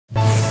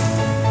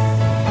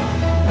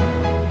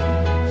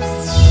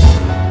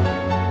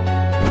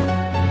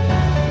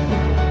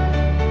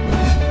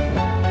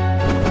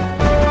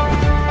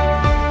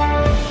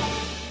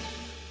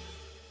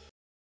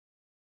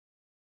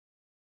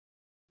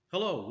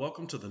Hello,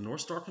 welcome to the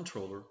NorthStar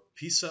Controller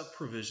PCEP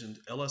Provisioned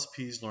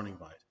LSPs Learning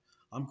Byte.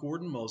 I'm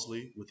Gordon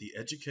Mosley with the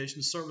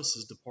Education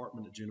Services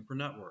Department at Juniper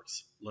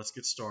Networks. Let's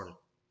get started.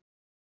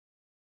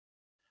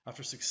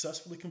 After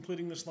successfully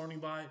completing this Learning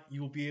Byte,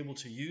 you will be able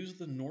to use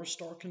the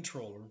NorthStar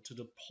Controller to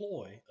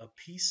deploy a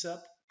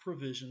PCEP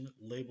Provisioned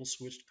Label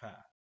Switched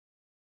Path.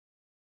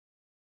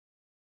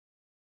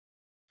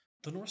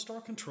 The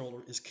NorthStar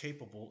Controller is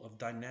capable of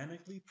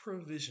dynamically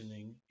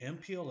provisioning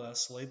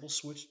MPLS label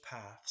switched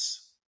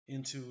paths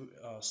into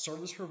a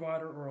service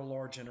provider or a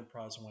large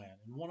enterprise WAN.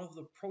 And one of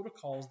the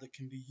protocols that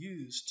can be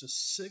used to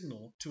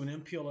signal to an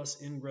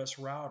MPLS ingress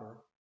router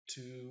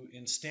to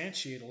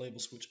instantiate a label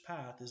switch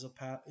path is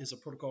a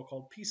protocol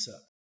called PCEP,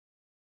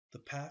 the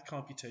Path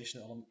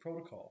Computation Element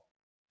Protocol.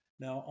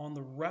 Now, on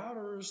the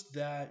routers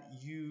that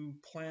you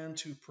plan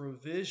to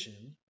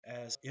provision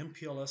as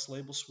MPLS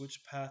label switch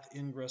path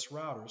ingress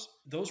routers,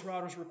 those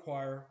routers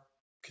require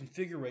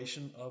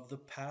configuration of the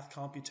Path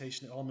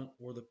Computation Element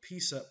or the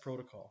PCEP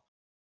protocol.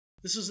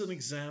 This is an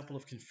example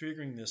of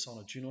configuring this on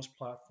a Junos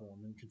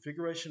platform. In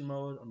configuration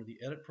mode, under the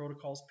Edit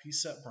Protocols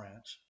PCEP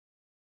branch,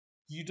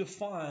 you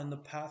define the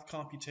path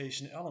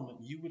computation element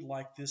you would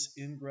like this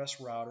ingress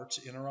router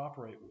to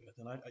interoperate with.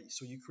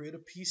 So you create a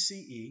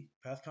PCE,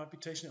 Path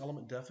Computation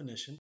Element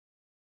definition.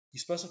 You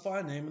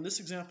specify a name. In this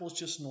example, it's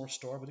just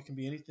NorthStar, but it can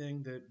be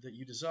anything that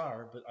you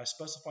desire. But I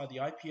specify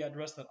the IP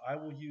address that I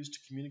will use to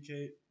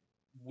communicate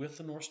with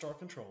the NorthStar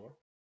controller.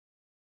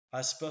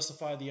 I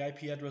specify the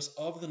IP address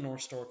of the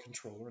NorthStar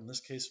controller, in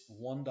this case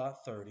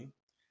 1.30,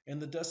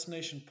 and the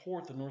destination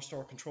port the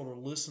NorthStar controller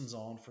listens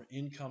on for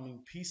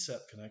incoming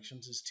PCEP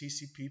connections is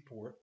TCP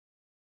port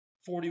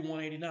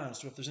 4189.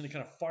 So if there's any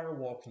kind of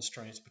firewall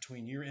constraints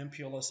between your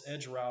MPLS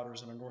edge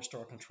routers and a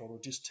NorthStar controller,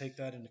 just take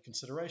that into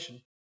consideration.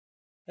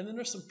 And then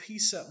there's some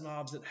PCEP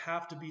knobs that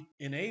have to be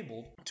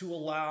enabled to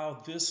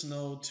allow this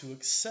node to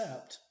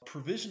accept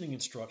provisioning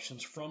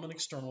instructions from an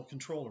external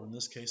controller, in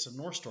this case a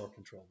NorthStar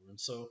controller. And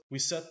so we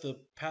set the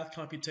path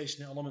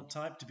computation element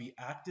type to be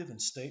active and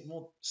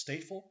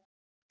stateful.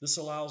 This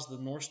allows the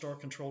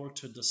NorthStar controller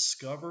to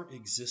discover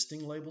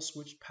existing label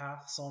switch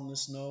paths on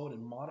this node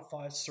and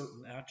modify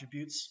certain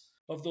attributes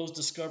of those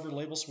discovered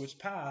label switch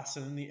paths.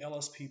 And then the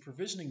LSP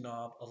provisioning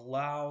knob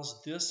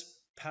allows this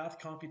path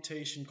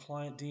computation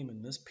client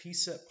daemon, this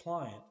PCEP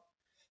client,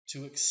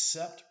 to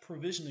accept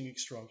provisioning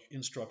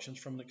instructions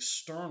from an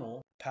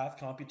external path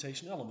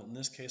computation element, in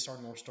this case our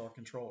NorthStar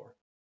controller.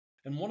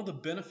 And one of the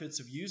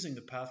benefits of using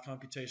the path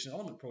computation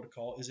element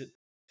protocol is it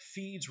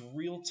feeds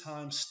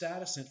real-time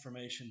status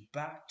information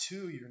back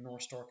to your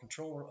NorthStar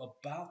controller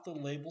about the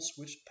label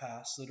switched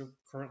paths that are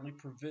currently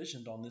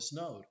provisioned on this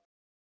node.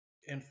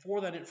 And for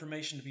that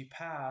information to be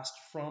passed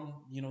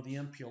from the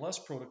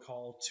MPLS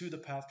protocol to the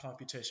path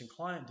computation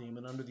client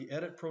daemon under the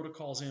Edit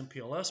Protocols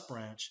MPLS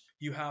branch,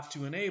 you have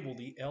to enable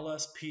the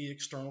LSP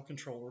external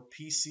controller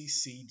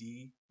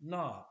PCCD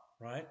knob,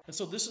 right? And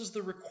so this is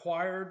the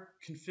required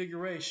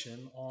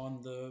configuration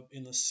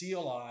in the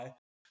CLI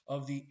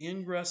of the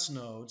ingress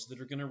nodes that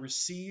are going to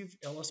receive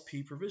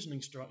LSP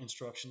provisioning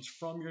instructions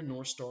from your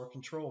NorthStar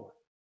controller.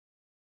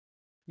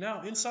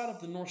 Now, inside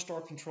of the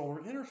NorthStar controller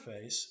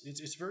interface,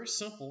 it's very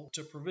simple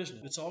to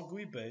provision. It's all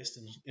GUI-based,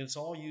 and it's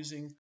all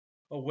using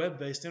a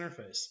web-based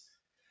interface.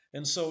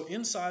 And so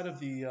inside of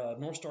the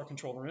NorthStar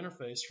controller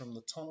interface, from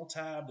the tunnel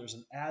tab, there's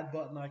an Add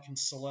button I can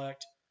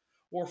select,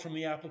 or from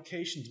the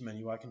Applications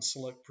menu, I can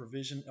select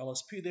Provision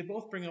LSP. They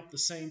both bring up the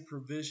same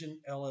Provision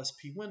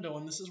LSP window,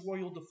 and this is where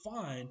you'll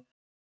define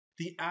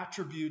the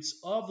attributes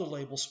of the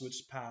label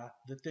switched path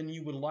that then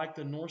you would like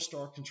the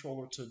NorthStar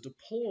controller to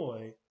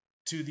deploy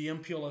to the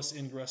MPLS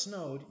ingress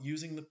node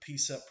using the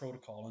PCEP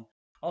protocol. And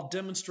I'll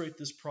demonstrate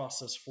this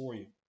process for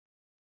you.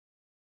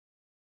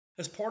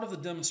 As part of the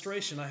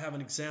demonstration, I have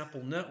an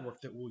example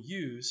network that we'll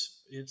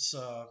use. It's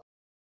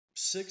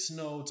 6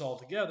 nodes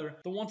altogether.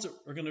 The ones that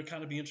are going to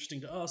kind of be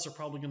interesting to us are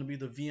probably going to be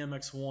the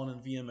VMX1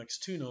 and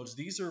VMX2 nodes.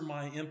 These are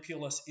my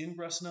MPLS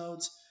ingress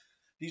nodes.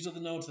 These are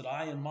the nodes that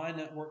I and my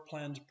network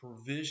plan to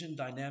provision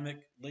dynamic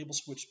label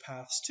switch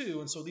paths to.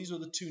 And so these are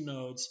the 2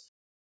 nodes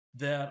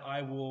that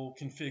I will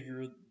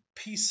configure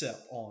PCEP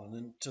on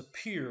and to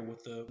peer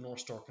with the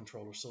NorthStar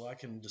controller, so I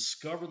can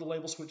discover the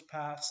label switch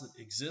paths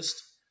that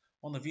exist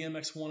on the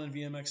VMX1 and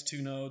VMX2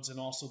 nodes, and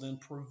also then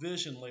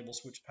provision label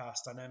switch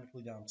paths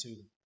dynamically down to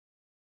them.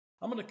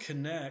 I'm going to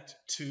connect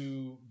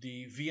to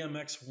the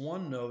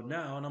VMX1 node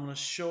now, and I'm going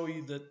to show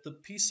you that the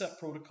PCEP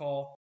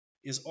protocol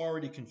is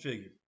already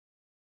configured.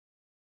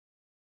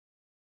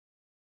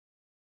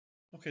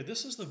 Okay,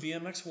 this is the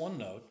VMX1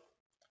 node.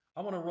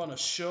 I want to run a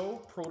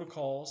show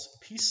protocols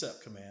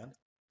PCEP command.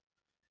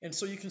 And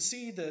so you can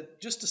see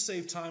that just to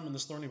save time in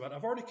this learning about,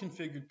 I've already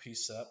configured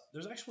PCEP.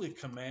 There's actually a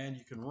command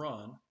you can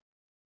run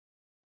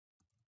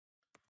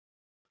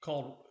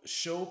called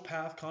show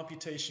path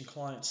computation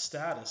client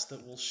status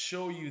that will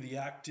show you the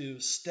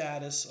active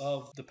status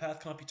of the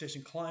path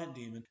computation client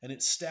daemon and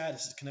its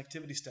status, its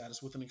connectivity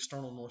status with an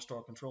external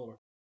NorthStar controller.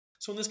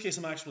 So in this case,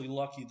 I'm actually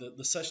lucky. The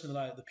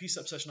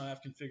PCEP session I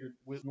have configured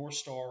with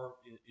NorthStar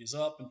is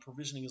up and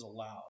provisioning is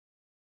allowed.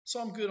 So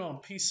I'm good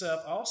on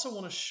PCEP. I also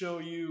want to show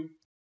you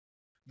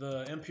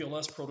the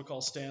MPLS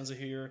protocol stanza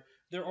here.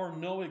 There are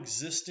no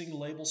existing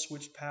label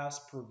switch paths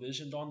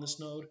provisioned on this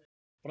node,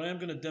 but I am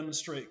going to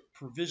demonstrate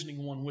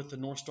provisioning one with the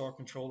NorthStar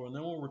controller, and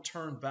then we'll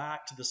return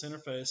back to this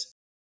interface.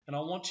 And I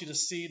want you to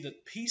see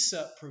that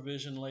PCEP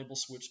provision label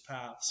switch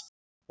paths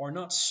are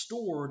not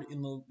stored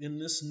in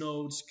this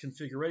node's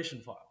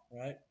configuration file,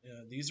 right?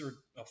 These are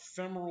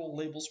ephemeral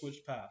label switch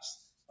paths.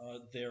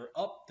 They're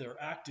up, they're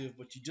active,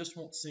 but you just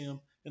won't see them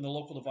in the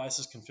local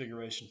devices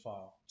configuration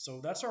file.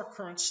 So that's our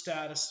current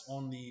status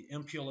on the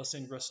MPLS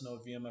ingress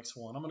node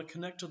VMX1. I'm going to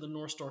connect to the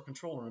NorthStar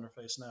controller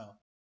interface now.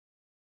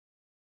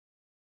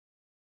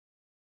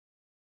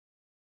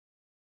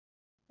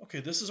 Okay,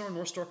 this is our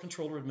NorthStar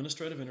controller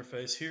administrative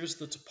interface. Here's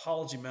the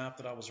topology map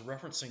that I was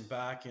referencing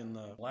back in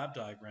the lab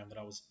diagram that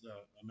I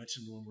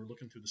mentioned when we were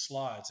looking through the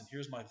slides. And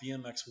here's my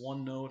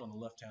VMX1 node on the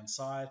left-hand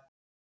side.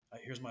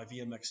 Here's my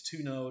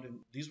VMX2 node, and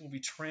these will be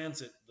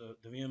transit.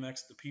 The VMX,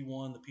 the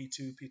P1, the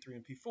P2, P3,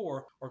 and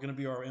P4 are going to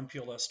be our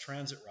MPLS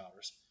transit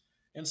routers.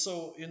 And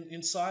so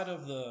inside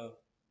of the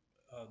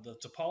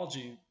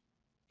topology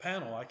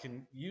panel, I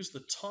can use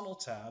the tunnel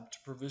tab to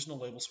provision a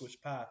label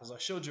switch path. As I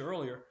showed you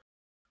earlier,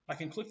 I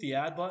can click the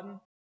add button.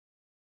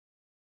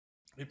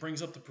 It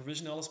brings up the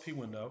provision LSP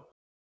window.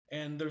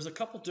 And there's a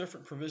couple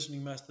different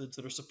provisioning methods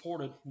that are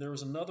supported. There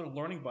was another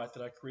learning byte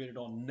that I created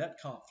on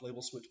netconf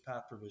label switch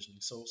path provisioning.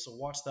 So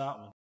watch that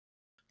one.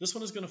 This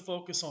one is going to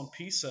focus on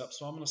PCEP.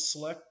 So I'm going to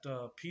select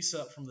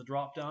PCEP from the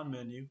drop-down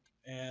menu.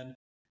 And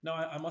now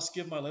I must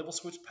give my label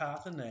switch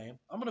path a name.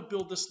 I'm going to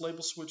build this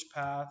label switch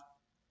path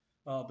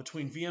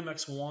between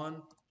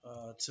VMX1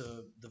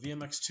 to the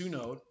VMX2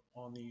 node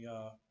on the,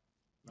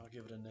 I'll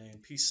give it a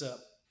name, PCEP,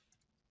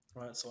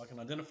 right, so I can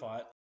identify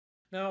it.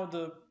 Now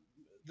the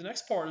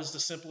next part is to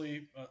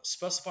simply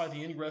specify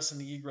the ingress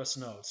and the egress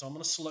node. So I'm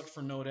going to select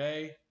for node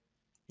A,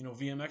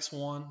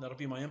 VMX1. That'll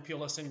be my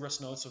MPLS ingress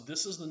node. So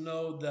this is the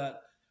node that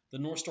the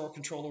NorthStar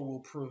controller will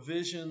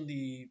provision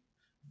the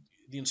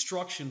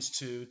instructions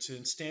to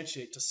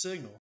instantiate, to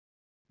signal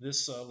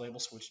this label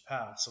switch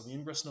path. So the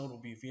ingress node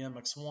will be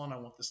VMX1. I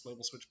want this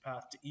label switch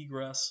path to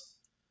egress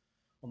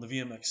on the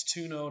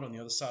VMX2 node on the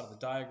other side of the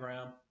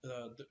diagram.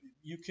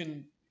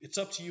 It's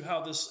up to you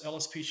how this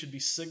LSP should be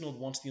signaled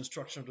once the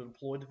instructions are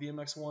deployed to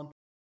VMX1.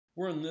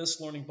 We're in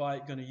this learning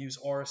byte going to use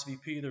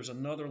RSVP. There's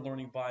another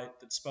learning byte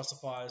that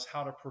specifies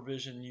how to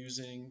provision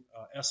using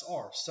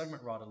SR,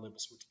 segment routed label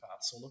switch path.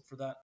 So look for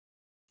that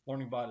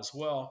learning byte as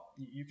well.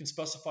 You can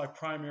specify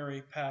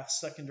primary paths,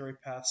 secondary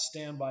paths,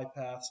 standby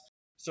paths.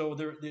 So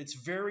it's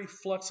very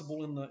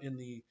flexible in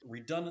the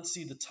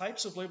redundancy, the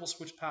types of label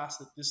switch paths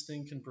that this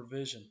thing can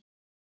provision.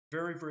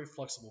 Very, very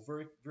flexible,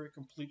 very, very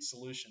complete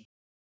solution.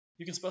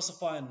 You can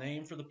specify a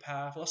name for the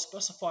path. Let's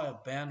specify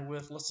a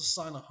bandwidth. Let's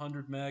assign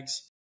 100 megs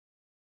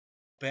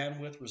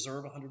bandwidth,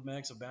 reserve 100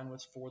 megs of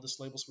bandwidth for this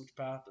label switch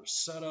path. There's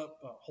setup,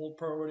 hold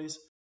priorities.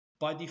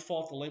 By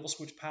default, the label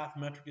switch path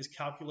metric is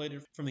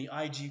calculated from the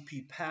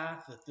IGP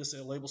path that this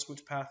label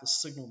switch path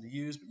is signaled to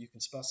use, but you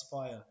can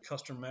specify a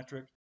custom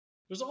metric.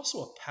 There's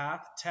also a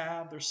path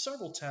tab. There's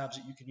several tabs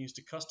that you can use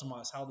to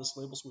customize how this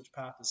label switch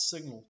path is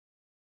signaled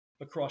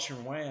across your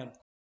WAN.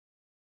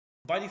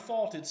 By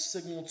default, it's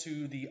signaled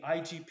to the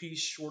IGP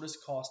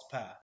shortest cost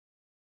path.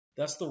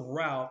 That's the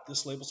route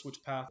this label switch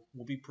path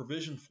will be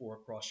provisioned for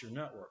across your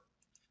network.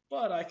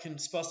 But I can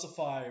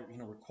specify,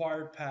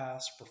 required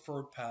paths,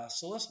 preferred paths.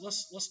 So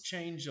let's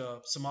change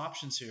some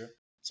options here.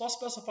 So I'll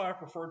specify a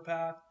preferred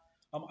path.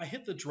 I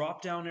hit the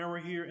drop-down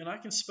arrow here, and I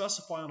can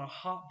specify on a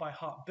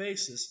hop-by-hop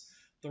basis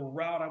the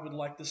route I would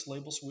like this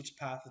label switch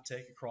path to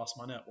take across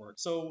my network.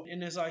 So,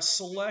 and as I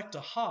select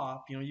a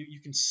hop, you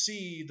can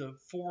see the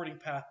forwarding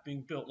path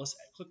being built. Let's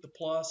click the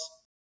plus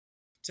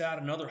to add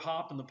another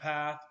hop in the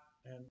path,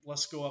 and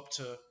let's go up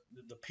to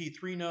the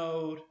P3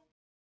 node.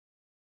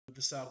 Move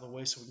this out of the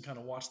way so we can kind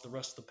of watch the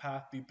rest of the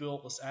path be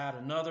built. Let's add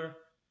another,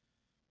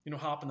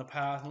 hop in the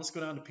path, and let's go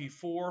down to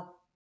P4.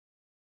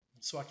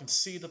 So I can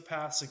see the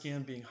paths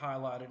again being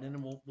highlighted, and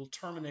then we'll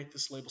terminate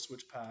this label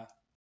switch path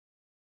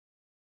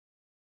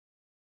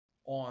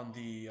on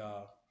the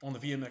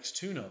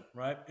VMX2 node,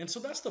 right? And so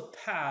that's the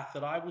path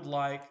that I would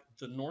like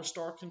the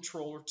NorthStar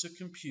controller to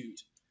compute,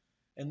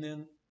 and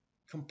then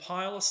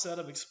compile a set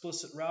of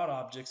explicit route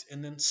objects,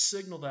 and then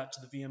signal that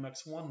to the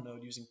VMX1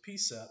 node using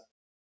PCEP.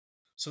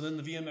 So then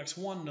the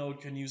VMX1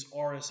 node can use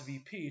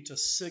RSVP to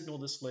signal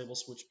this label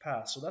switch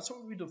path. So that's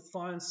what we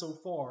defined so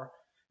far.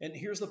 And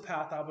here's the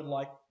path I would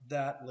like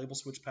that label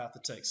switch path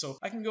to take. So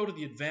I can go to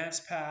the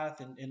advanced path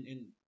and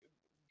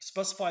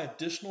specify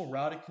additional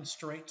routing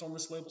constraints on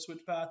this label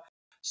switch path.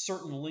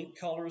 Certain link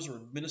colors or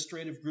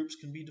administrative groups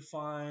can be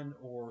defined,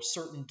 or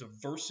certain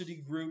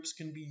diversity groups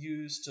can be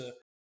used to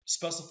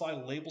specify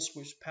label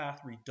switch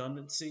path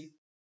redundancy.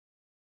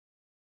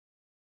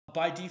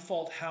 By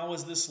default, how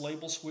is this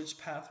label switch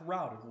path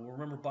routed? Well,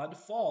 remember, by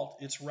default,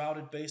 it's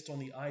routed based on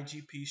the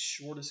IGP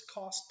shortest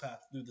cost path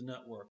through the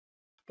network.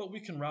 But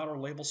we can route our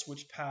label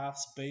switch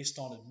paths based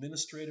on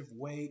administrative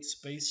weights,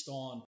 based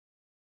on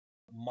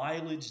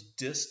mileage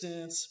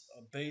distance,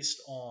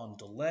 based on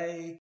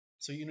delay.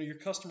 So, your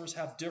customers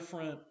have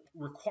different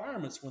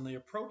requirements when they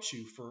approach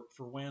you for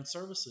WAN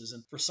services.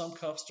 And for some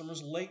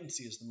customers,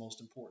 latency is the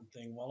most important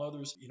thing, while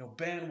others,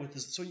 bandwidth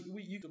is. So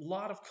you a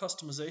lot of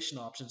customization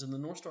options, and the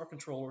NorthStar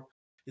Controller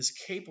is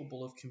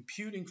capable of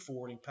computing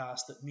forwarding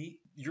paths that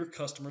meet your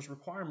customers'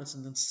 requirements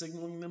and then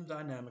signaling them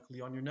dynamically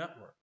on your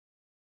network.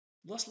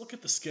 Let's look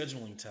at the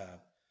scheduling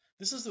tab.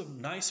 This is a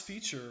nice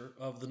feature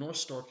of the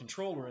NorthStar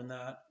Controller in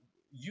that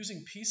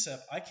using PCEP,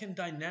 I can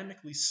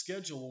dynamically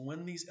schedule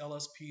when these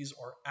LSPs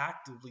are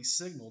actively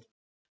signaled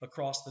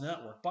across the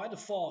network. By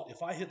default,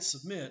 if I hit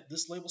submit,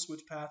 this label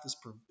switch path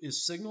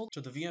is signaled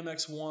to the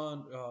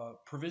VMX1,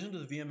 provisioned to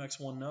the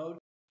VMX1 node,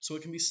 so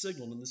it can be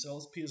signaled in this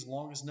LSP as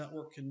long as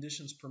network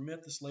conditions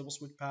permit. This label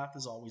switch path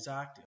is always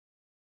active.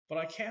 But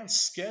I can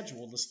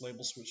schedule this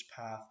label switch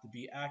path to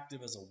be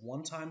active as a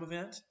one-time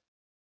event,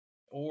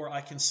 or I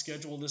can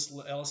schedule this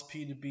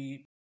LSP to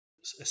be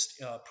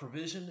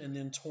provisioned and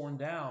then torn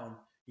down,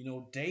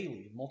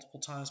 daily, multiple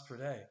times per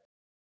day.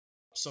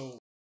 So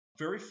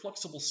very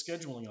flexible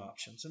scheduling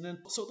options. And then,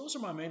 so those are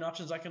my main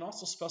options. I can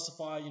also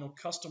specify,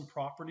 custom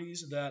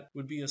properties that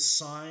would be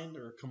assigned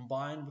or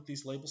combined with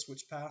these label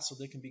switch paths, so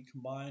they can be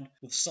combined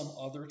with some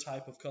other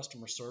type of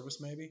customer service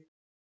maybe.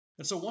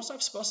 And so once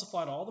I've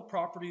specified all the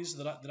properties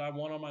that I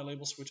want on my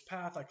label switch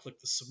path, I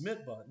click the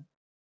submit button.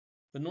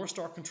 The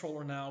NorthStar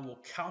Controller now will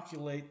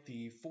calculate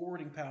the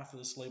forwarding path of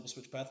this label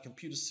switch path,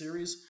 compute a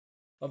series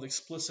of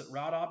explicit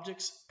route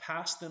objects,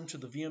 pass them to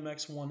the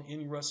VMX1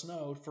 ingress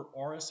node for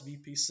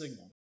RSVP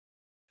signal.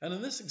 And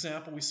in this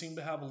example, we seem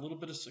to have a little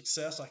bit of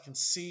success. I can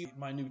see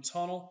my new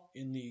tunnel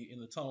in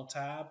the tunnel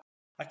tab.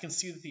 I can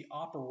see that the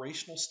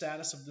operational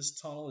status of this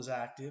tunnel is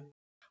active.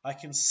 I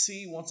can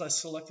see once I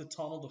select the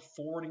tunnel, the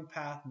forwarding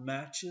path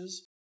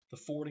matches the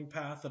forwarding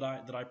path that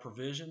I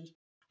provisioned.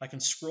 I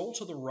can scroll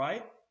to the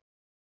right,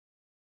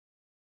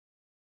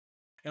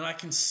 and I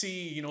can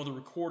see, the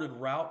recorded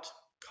route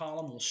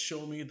column will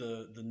show me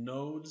the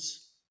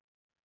nodes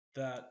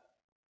that,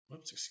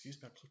 oops,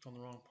 excuse me, I clicked on the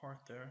wrong part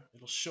there.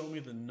 It'll show me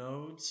the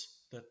nodes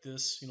that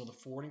this, the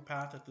forwarding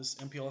path that this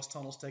MPLS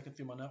tunnel is taking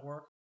through my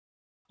network.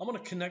 I'm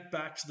going to connect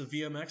back to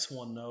the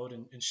VMX1 node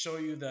and show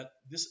you that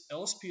this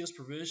LSP is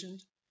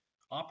provisioned.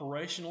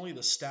 Operationally,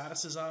 the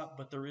status is up,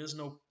 but there is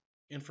no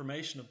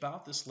information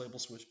about this label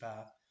switch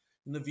path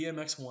in the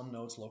VMX1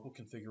 node's local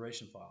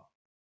configuration file.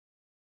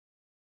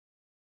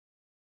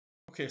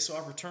 Okay, so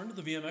I've returned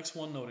to the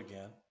VMX1 node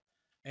again,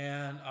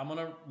 and I'm going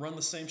to run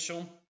the same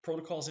show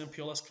protocols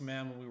MPLS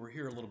command when we were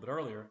here a little bit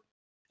earlier.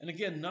 And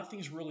again,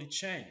 nothing's really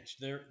changed.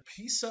 Their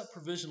PCEP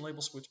provision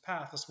label switch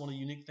path, that's one of the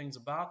unique things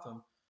about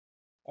them,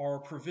 are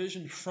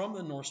provisioned from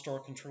the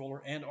NorthStar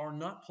Controller and are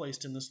not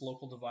placed in this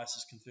local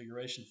devices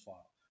configuration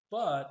file.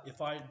 But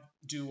if I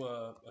do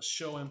a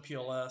show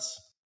MPLS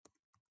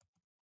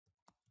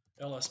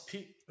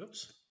LSP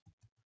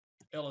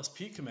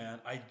command,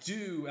 I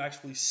do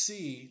actually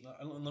see,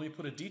 let me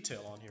put a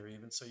detail on here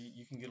even so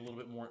you can get a little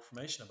bit more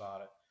information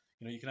about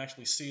it. You can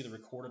actually see the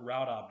recorded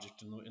route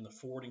object in the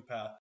forwarding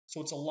path.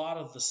 So it's a lot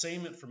of the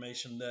same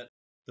information that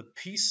the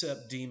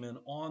PCEP daemon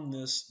on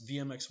this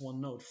VMX1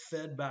 node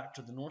fed back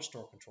to the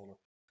NorthStar Controller.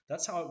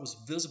 That's how it was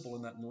visible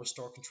in that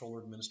NorthStar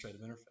Controller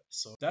administrative interface.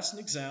 So that's an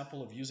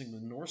example of using the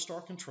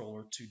NorthStar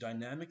Controller to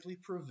dynamically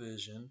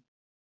provision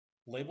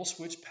label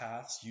switch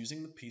paths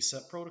using the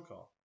PCEP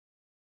protocol.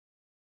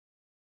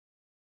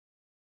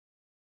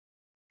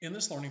 In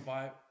this learning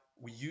Byte,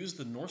 we use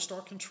the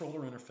NorthStar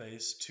Controller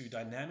interface to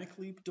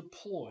dynamically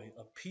deploy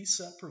a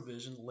PCEP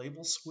provision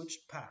label switch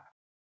path.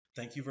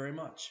 Thank you very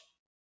much.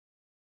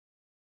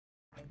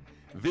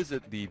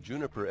 Visit the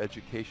Juniper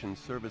Education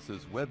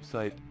Services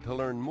website to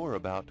learn more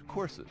about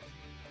courses.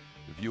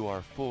 View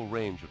our full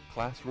range of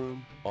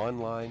classroom,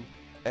 online,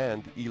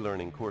 and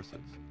e-learning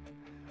courses.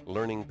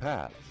 Learning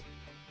paths,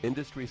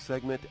 industry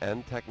segment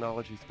and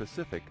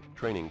technology-specific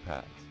training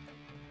paths.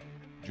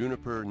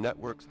 Juniper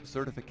Network's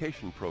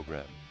certification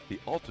program, the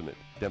ultimate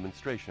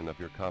demonstration of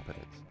your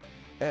competence.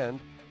 And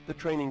the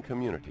training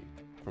community,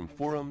 from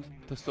forums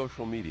to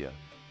social media.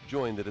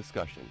 Join the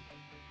discussion.